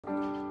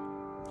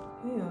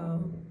Hey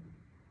y'all,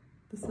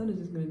 the sun is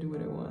just gonna do what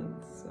it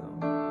wants, so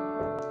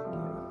yeah.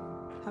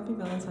 Happy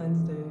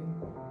Valentine's Day.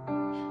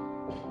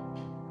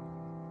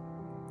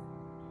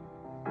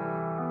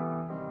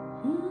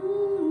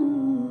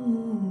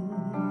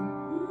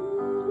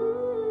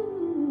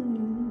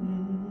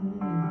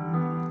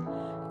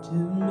 To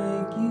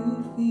make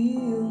you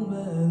feel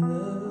my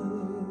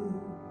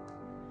love.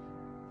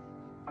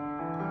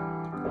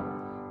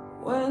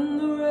 When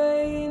the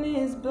rain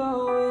is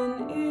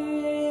blowing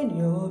in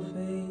your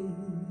face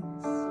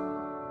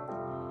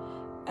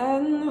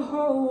and the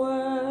whole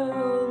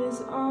world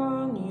is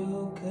on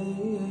your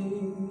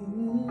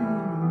case,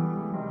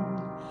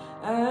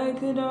 I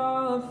could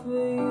offer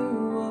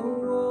you a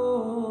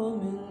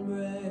warm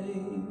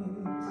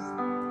embrace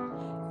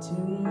to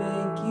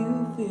make you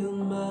feel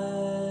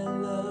my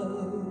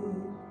love.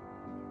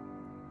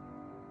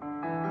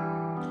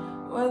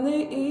 When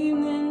the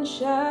evening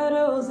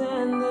shadows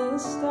and the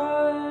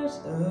stars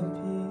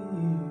appear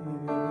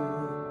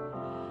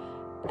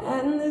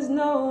and there's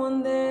no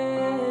one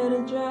there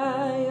to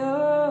dry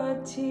your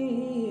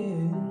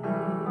tears,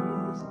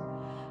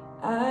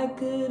 I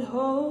could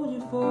hold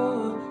you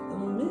for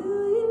a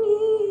million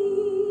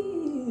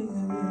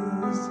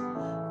years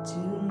to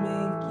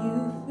make you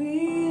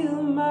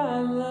feel my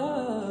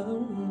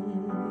love.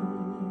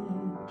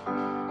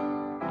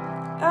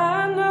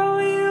 I know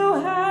you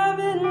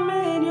haven't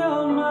made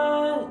your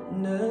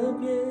mind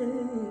up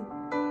yet,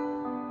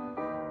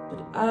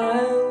 but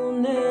I will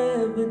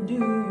never do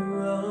you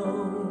wrong.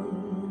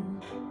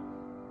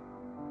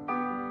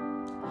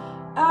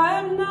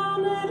 I've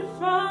known it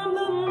from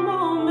the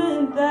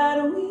moment that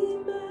we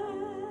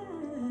met.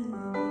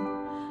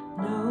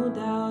 No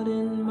doubt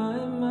in my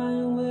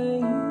mind where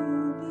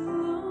you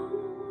belong.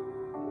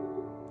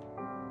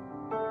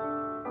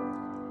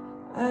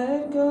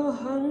 I'd go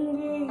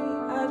hungry,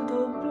 I'd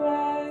go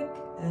black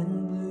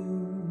and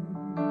blue.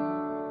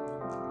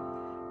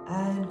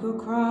 I'd go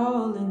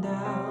crawling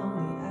down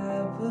the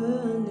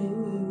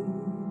avenue.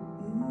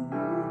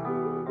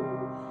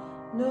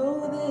 No,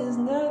 there's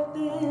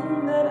nothing